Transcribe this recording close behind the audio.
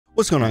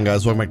What's going on,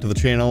 guys? Welcome back to the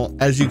channel.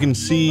 As you can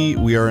see,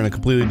 we are in a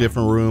completely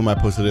different room. I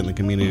posted it in the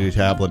community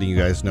tab letting you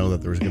guys know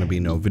that there was going to be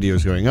no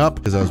videos going up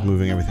because I was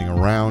moving everything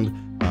around.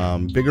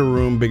 Bigger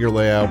room, bigger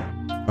layout,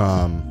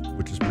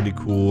 which is pretty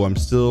cool. I'm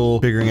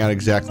still figuring out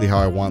exactly how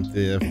I want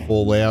the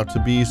full layout to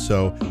be,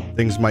 so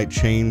things might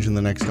change in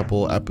the next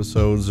couple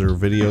episodes or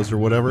videos or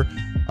whatever.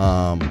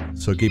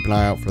 So keep an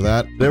eye out for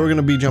that. Today we're going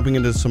to be jumping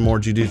into some more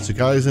Jujutsu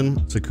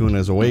Kaisen. Sukuna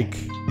is awake.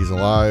 He's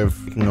alive,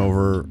 taking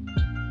over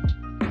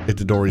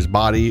Itadori's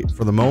body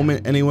for the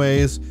moment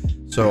anyways,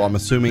 so I'm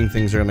assuming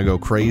things are gonna go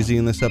crazy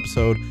in this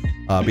episode.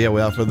 But yeah,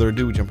 without further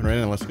ado, we're jumping right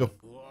in. Let's go.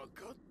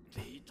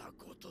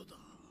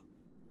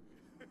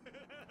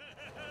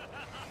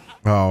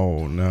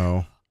 Oh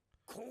no,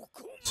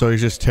 so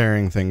he's just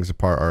tearing things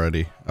apart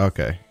already.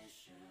 Okay,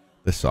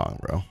 this song,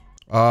 bro.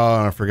 Oh,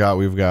 and I forgot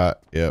we've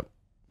got, yep,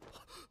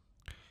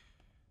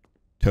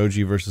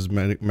 Toji versus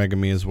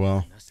Megami as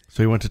well.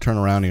 So he went to turn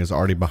around, he was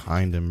already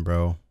behind him,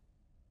 bro.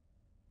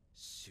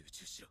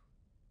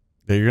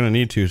 Yeah, you're gonna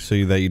need to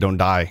so that you don't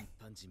die.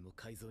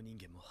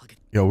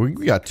 Yo,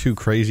 we got two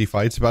crazy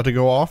fights about to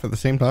go off at the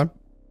same time.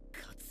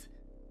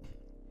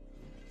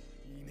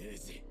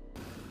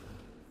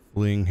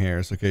 Fleeing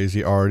hairs. Okay, is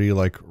he already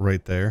like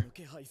right there?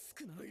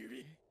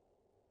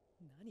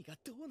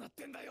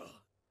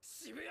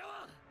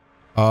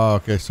 Oh,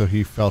 okay, so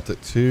he felt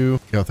it too.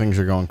 Yo, things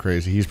are going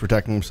crazy. He's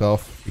protecting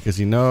himself because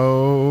he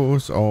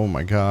knows. Oh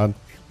my god.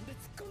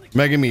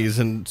 Megami's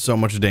in so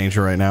much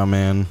danger right now,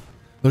 man.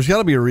 There's got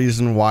to be a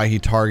reason why he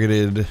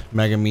targeted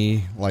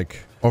Megami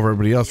like over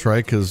everybody else,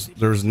 right? Because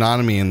there's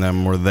Nanami in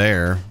them were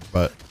there,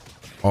 but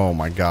oh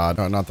my god,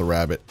 no, not the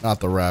rabbit, not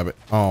the rabbit.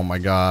 Oh my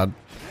god,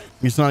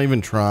 he's not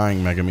even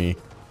trying. Megami,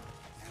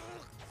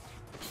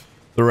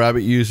 the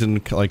rabbit using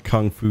like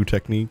kung fu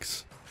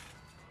techniques,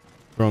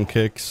 throwing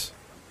kicks.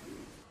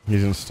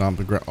 He's gonna stomp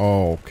the ground.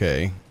 Oh,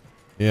 okay,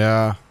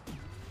 yeah.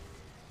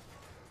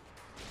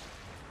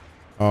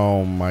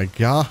 Oh my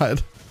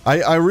god.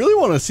 I really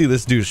want to see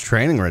this dude's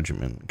training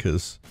regimen,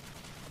 because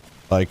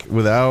like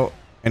without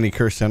any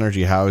cursed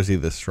energy, how is he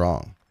this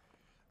strong?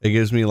 It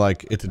gives me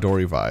like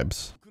Itadori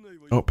vibes.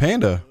 Oh,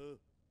 Panda.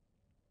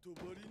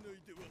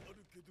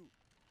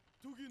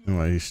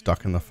 Oh, he's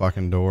stuck in the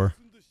fucking door.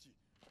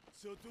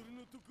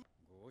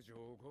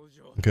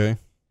 Okay.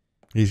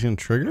 He's getting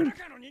triggered?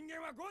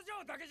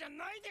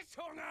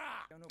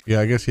 Yeah,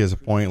 I guess he has a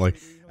point. Like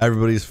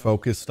everybody's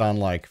focused on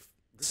like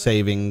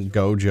saving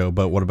Gojo,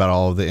 but what about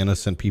all of the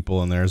innocent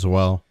people in there as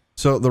well?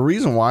 So the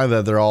reason why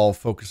that they're all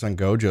focused on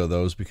Gojo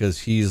though is because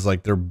he's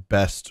like their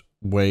best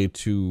way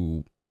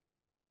to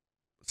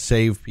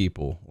save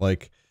people.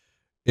 Like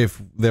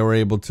if they were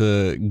able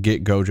to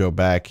get Gojo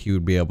back, he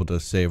would be able to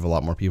save a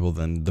lot more people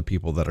than the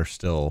people that are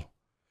still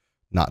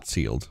not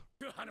sealed.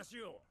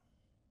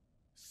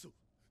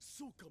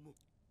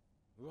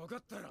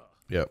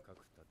 Yep.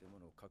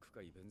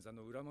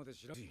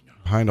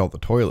 Behind all the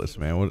toilets,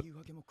 man. What?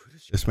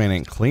 This man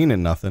ain't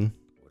cleaning nothing.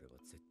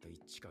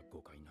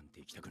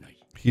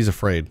 He's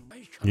afraid.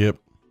 Yep.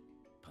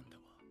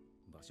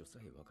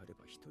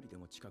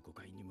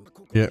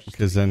 Yep,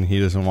 because then he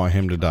doesn't want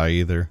him to die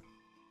either.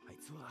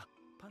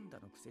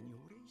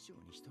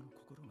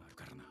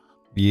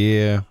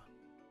 Yeah.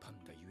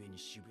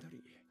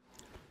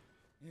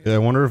 I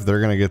wonder if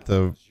they're gonna get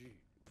the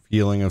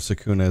feeling of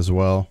Sukuna as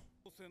well.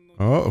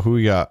 Oh, who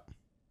we got?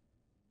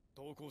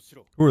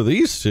 Who are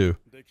these two?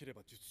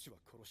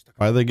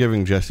 Why are they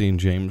giving Jesse and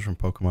James from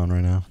Pokemon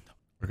right now?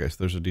 Okay, so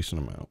there's a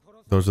decent amount.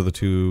 Those are the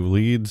two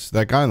leads.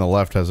 That guy on the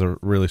left has a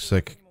really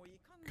sick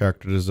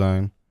character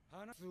design.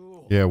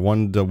 Yeah,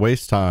 one to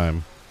waste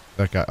time.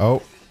 That guy.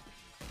 Oh.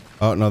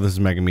 Oh, no, this is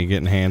Megami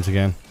getting hands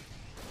again.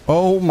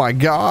 Oh my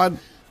god.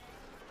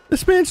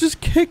 This man's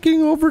just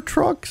kicking over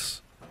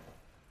trucks.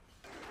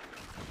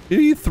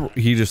 Did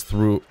he just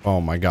threw.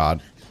 Oh my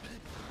god.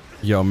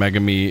 Yo,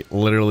 Megami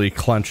literally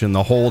clenching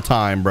the whole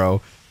time,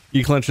 bro.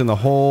 You clenching the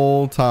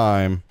whole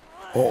time.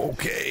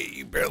 Okay,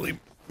 you barely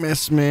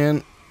missed,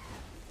 man.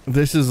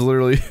 This is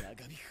literally...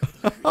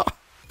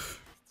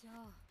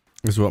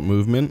 This is what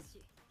movement?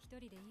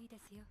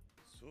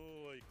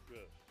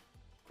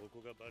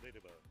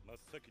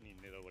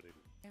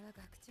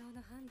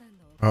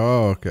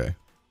 Oh, okay.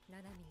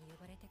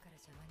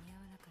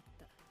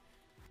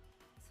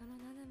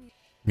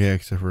 Yeah,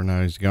 except for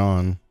now he's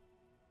gone.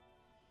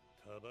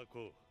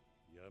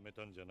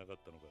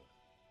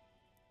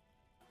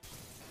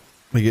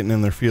 They getting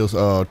in their feels.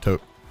 Oh,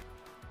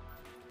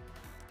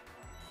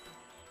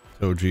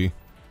 Toji.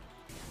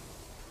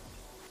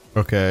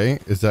 Okay,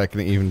 is that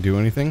gonna even do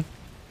anything?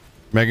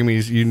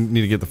 Megami, you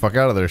need to get the fuck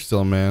out of there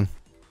still, man.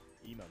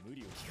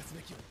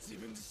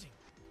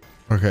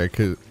 Okay,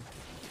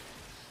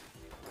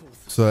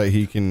 so that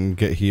he can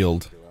get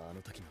healed.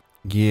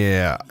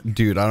 Yeah,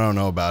 dude, I don't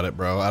know about it,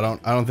 bro. I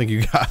don't think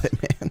you got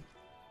it, man.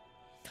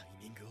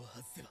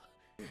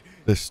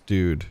 This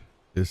dude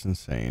is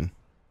insane.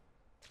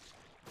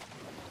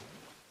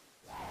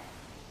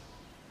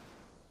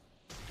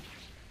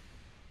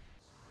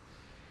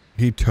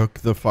 He took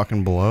the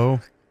fucking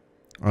blow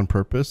on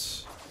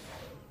purpose.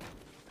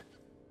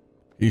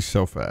 He's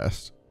so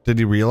fast. Did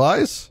he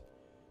realize?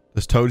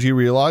 Does Toji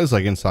realize,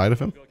 like, inside of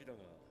him?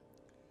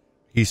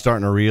 He's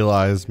starting to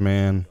realize,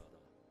 man.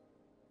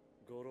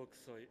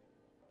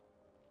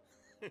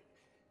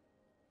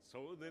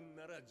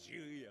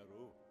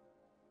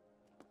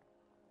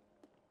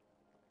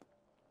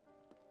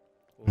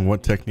 And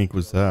what technique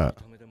was that?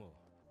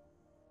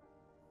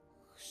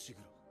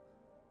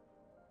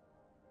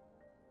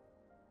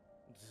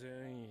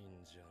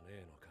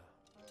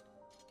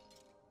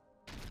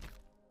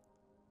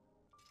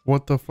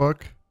 What the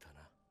fuck?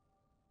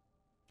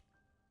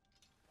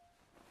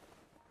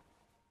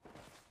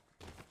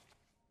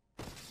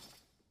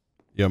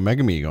 Yo,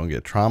 Megami gonna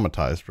get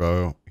traumatized,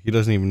 bro. He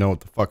doesn't even know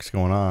what the fuck's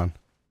going on.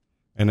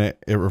 And it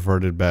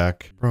reverted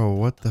back. Bro,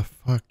 what the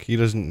fuck? He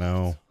doesn't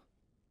know.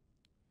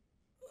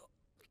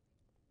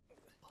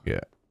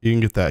 Yeah, you can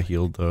get that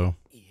healed though.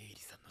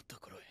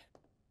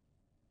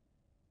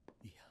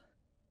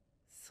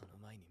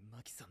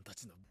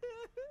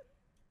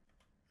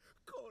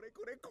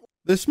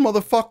 This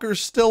motherfucker's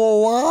still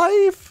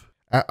alive?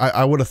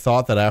 I would have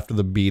thought that after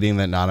the beating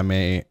that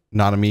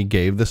Nanami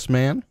gave this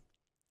man,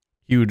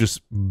 he would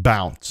just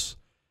bounce.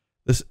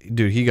 This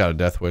dude, he got a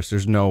death wish.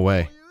 There's no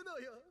way.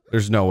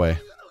 There's no way.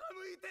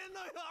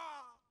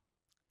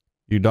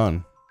 You're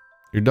done.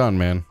 You're done,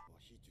 man.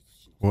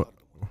 What?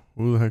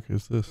 Who the heck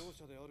is this?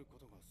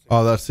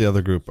 Oh, that's the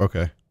other group.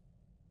 Okay.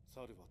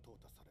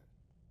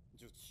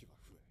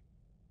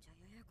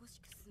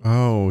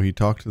 Oh, he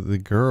talked to the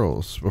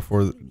girls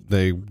before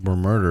they were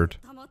murdered.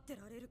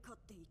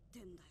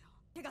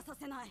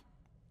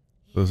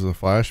 This is a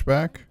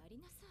flashback?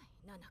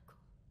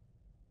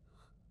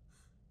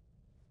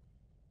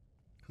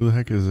 Who the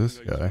heck is this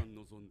guy?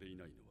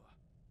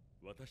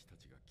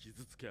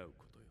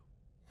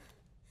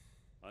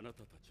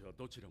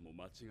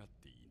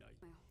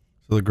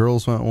 So the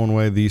girls went one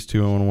way, these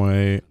two went one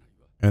way,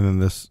 and then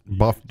this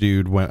buff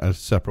dude went a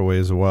separate way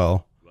as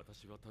well.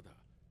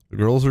 The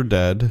girls are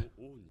dead.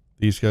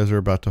 These guys are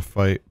about to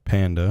fight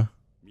Panda.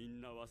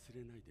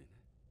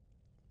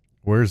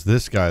 Where's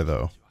this guy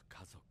though?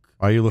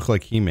 Why you look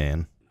like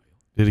He-Man?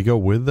 Did he go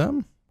with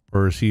them?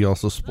 Or is he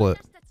also split?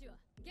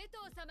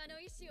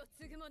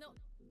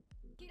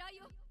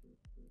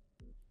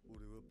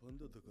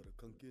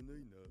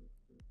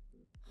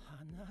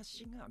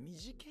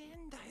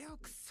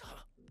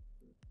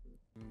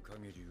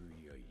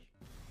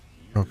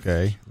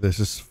 Okay, this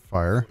is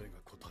fire.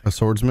 A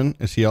swordsman?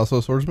 Is he also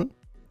a swordsman?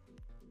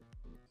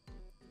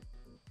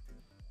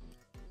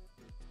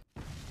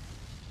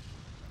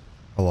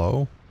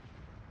 Hello?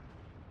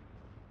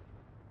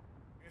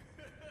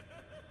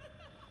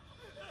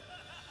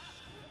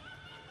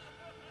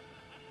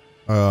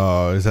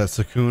 Is that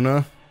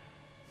Sukuna?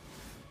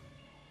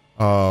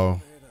 Oh,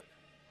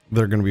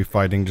 they're gonna be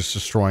fighting, just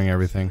destroying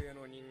everything.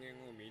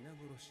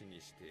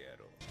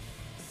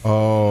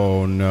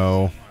 Oh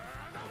no.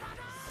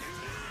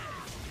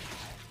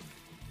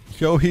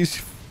 Yo, dude,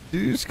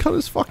 he just cut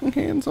his fucking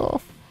hands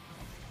off.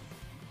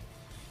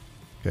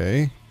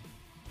 Okay.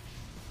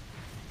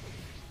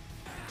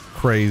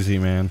 Crazy,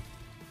 man.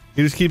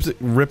 He just keeps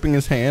ripping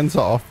his hands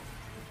off.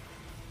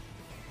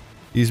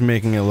 He's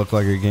making it look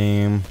like a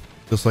game,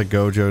 just like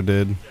Gojo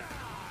did.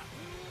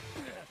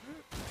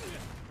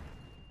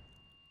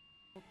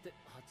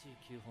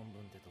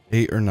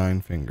 Eight or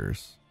 9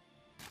 fingers.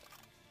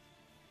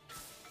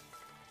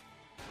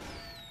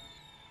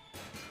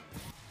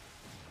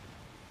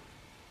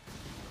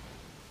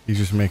 He's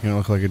just making it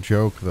look like a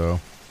joke, though.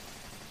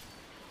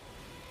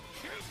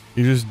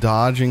 You're just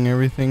dodging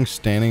everything,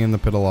 standing in the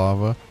pit of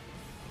lava.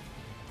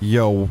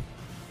 Yo,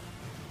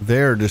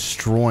 they're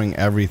destroying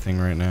everything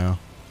right now.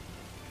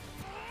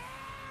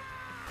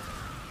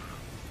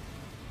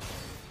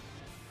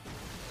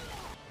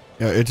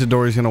 Yeah,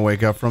 Itadori's gonna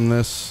wake up from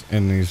this,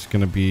 and he's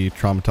gonna be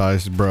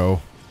traumatized,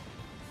 bro.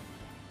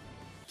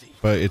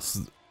 But it's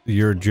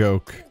your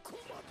joke.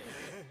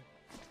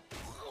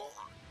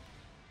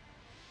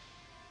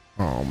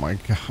 Oh my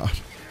god.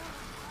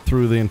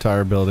 Through the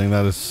entire building,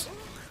 that is...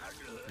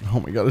 Oh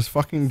my god, his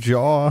fucking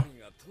jaw.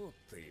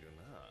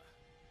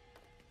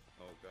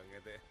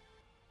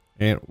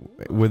 And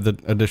with the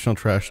additional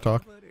trash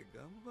talk,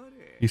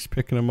 he's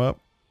picking him up.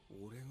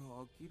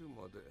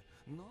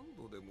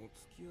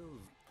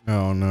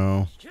 Oh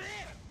no.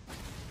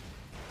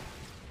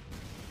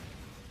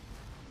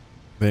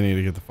 They need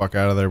to get the fuck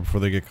out of there before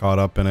they get caught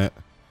up in it.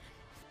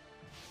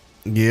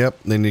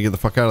 Yep, they need to get the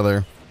fuck out of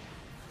there.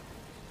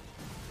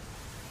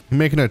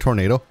 Making a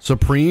tornado.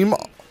 Supreme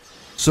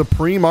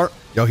art.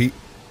 Yo, he...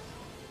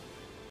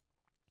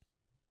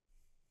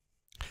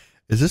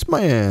 Is this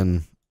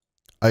man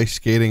ice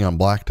skating on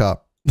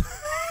blacktop?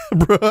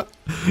 Bruh.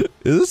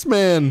 Is this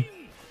man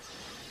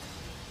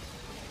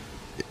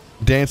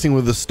Dancing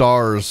with the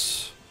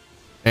Stars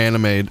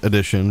anime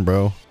edition,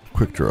 bro?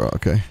 Quick draw,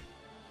 okay.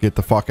 Get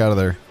the fuck out of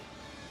there.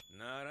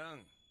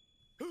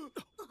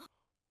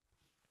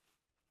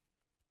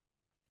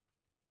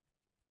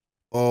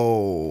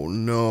 Oh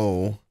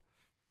no.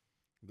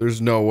 There's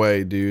no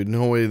way, dude.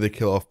 No way they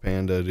kill off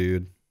Panda,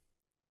 dude.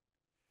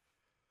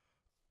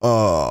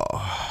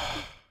 Oh.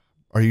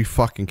 Are you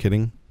fucking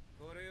kidding?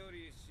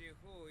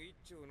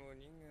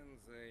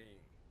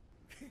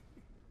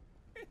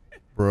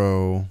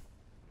 Bro.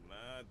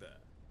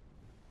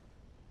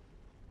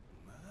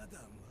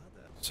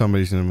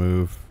 Somebody's gonna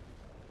move.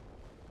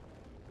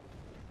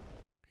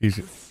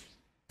 Did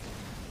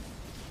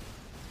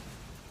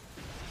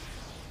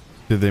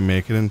they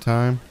make it in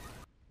time?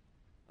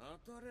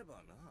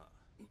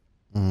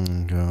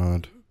 Oh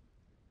god.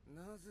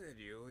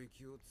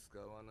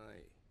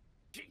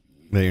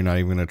 That you're not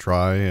even gonna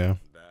try, yeah.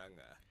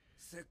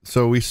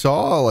 So we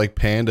saw like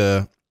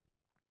Panda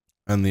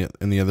and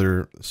the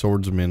other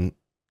swordsman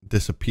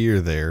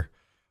disappear there.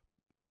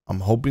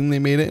 I'm hoping they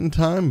made it in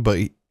time,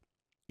 but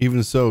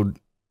even so,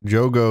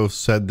 Jogo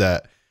said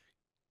that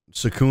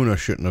SUKUNA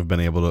shouldn't have been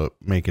able to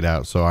make it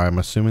out, so I'm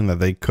assuming that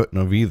they couldn't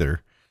have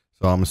either.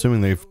 So I'm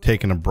assuming they've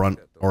taken a brunt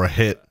or a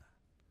hit.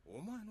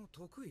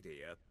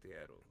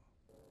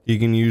 He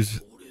can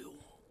use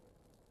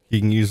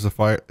the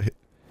fire.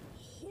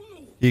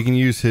 He can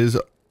use his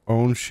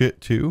own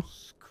shit too.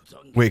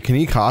 Wait, can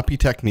he copy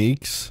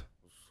techniques?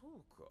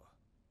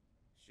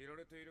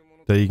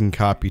 That he can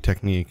copy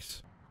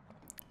techniques.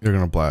 They're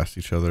gonna blast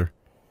each other.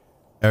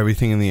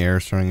 Everything in the air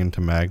is turning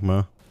into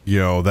magma.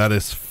 Yo, that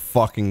is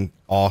fucking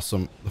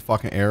awesome. The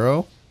fucking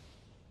arrow.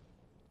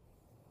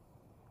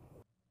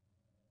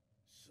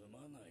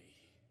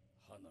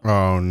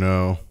 Oh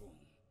no.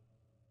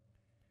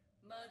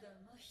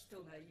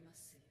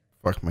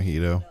 Fuck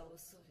mojito.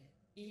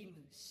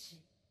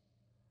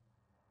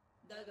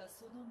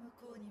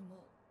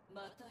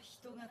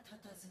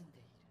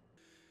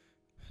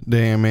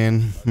 Damn,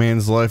 man.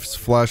 Man's life's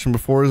flashing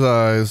before his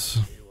eyes.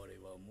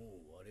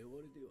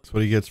 That's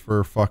what he gets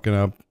for fucking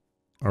up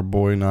our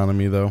boy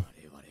Nanami, though.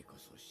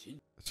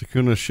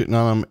 Sukuna shitting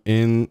on him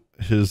in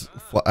his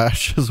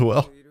flash as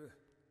well.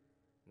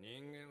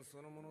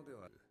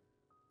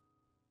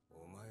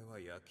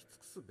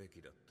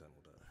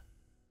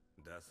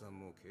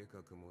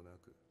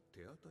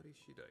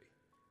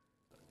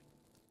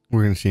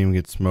 We're gonna see him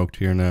get smoked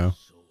here now.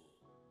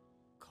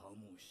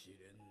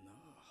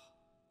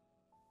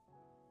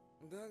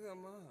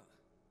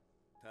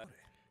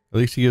 At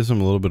least he gives him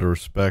a little bit of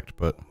respect,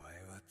 but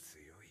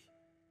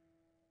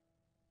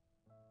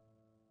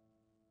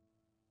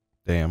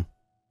damn.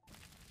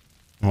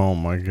 Oh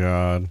my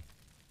god.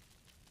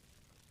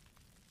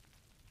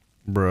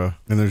 Bruh.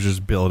 And there's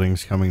just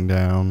buildings coming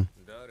down.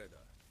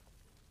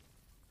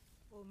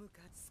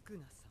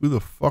 Who the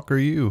fuck are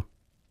you?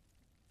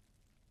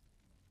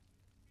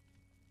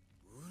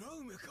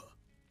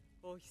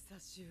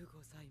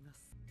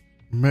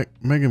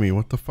 Megami,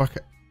 what the fuck?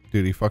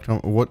 Dude, he fucked him.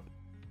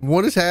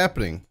 What is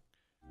happening?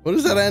 What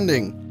is that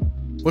ending?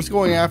 What's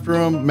going after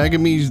him?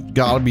 Megami's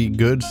gotta be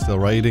good still,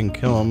 right? He didn't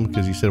kill him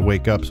because he said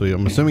wake up, so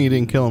I'm assuming he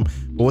didn't kill him.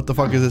 But what the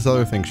fuck is this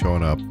other thing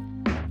showing up?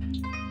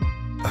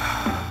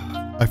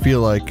 I feel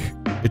like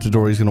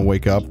Itadori's gonna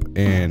wake up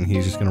and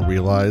he's just gonna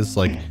realize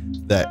like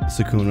that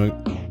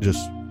Sukuna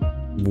just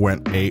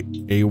went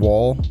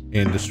AWOL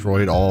and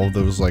destroyed all of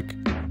those, like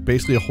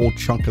basically a whole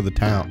chunk of the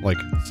town, like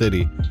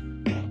city.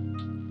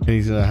 And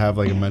he's gonna have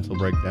like a mental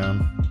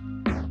breakdown.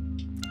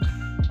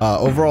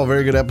 Overall,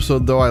 very good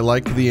episode though. I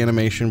liked the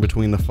animation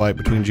between the fight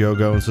between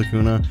Jogo and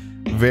Sukuna.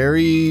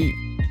 Very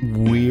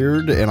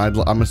weird, and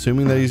I'm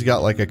assuming that he's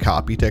got like a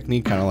copy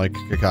technique, kind of like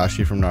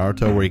Kakashi from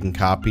Naruto, where he can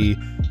copy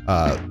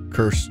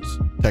cursed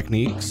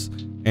techniques,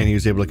 and he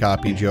was able to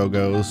copy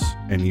Jogo's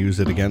and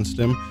use it against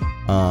him.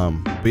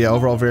 But yeah,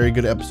 overall, very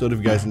good episode. If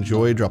you guys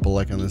enjoyed, drop a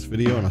like on this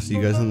video, and I'll see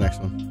you guys in the next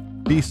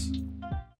one. Peace.